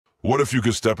What if you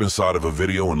could step inside of a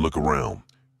video and look around,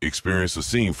 experience the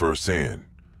scene firsthand?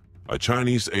 A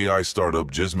Chinese AI startup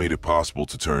just made it possible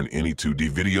to turn any 2D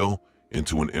video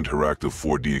into an interactive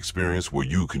 4D experience where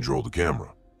you control the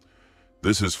camera.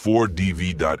 This is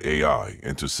 4DV.ai,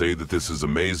 and to say that this is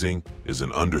amazing is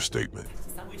an understatement.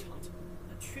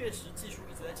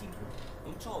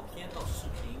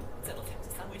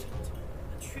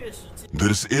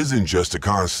 This isn't just a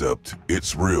concept,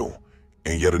 it's real,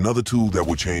 and yet another tool that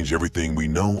will change everything we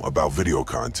know about video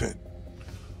content.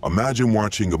 Imagine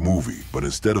watching a movie, but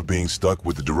instead of being stuck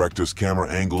with the director's camera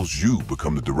angles, you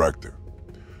become the director.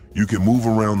 You can move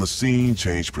around the scene,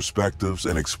 change perspectives,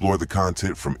 and explore the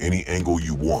content from any angle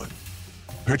you want.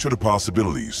 Picture the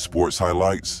possibilities: sports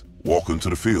highlights, walk into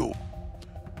the field;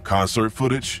 concert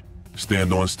footage,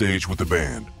 stand on stage with the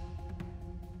band.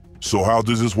 So how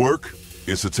does this work?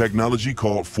 It's a technology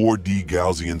called 4D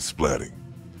Gaussian Splatting.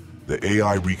 The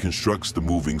AI reconstructs the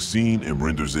moving scene and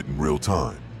renders it in real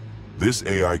time. This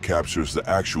AI captures the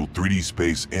actual 3D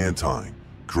space and time,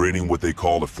 creating what they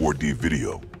call a 4D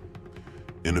video.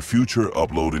 In the future,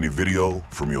 upload any video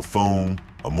from your phone,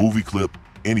 a movie clip,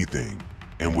 anything,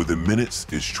 and within minutes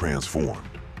it's transformed.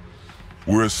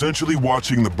 We're essentially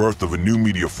watching the birth of a new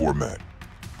media format.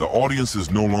 The audience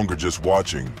is no longer just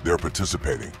watching, they're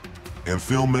participating. And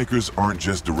filmmakers aren't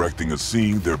just directing a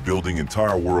scene, they're building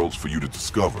entire worlds for you to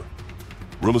discover.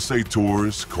 Real estate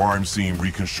tours, crime scene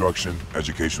reconstruction,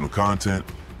 educational content,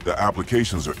 the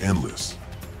applications are endless.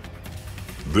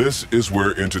 This is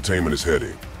where entertainment is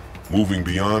heading, moving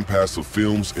beyond passive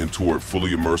films and toward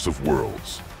fully immersive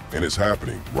worlds. And it's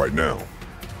happening right now.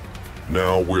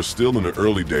 Now, we're still in the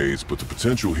early days, but the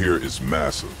potential here is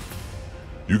massive.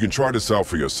 You can try this out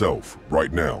for yourself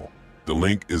right now. The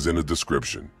link is in the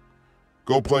description.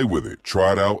 Go play with it,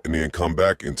 try it out, and then come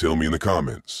back and tell me in the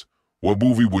comments. What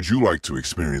movie would you like to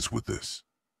experience with this?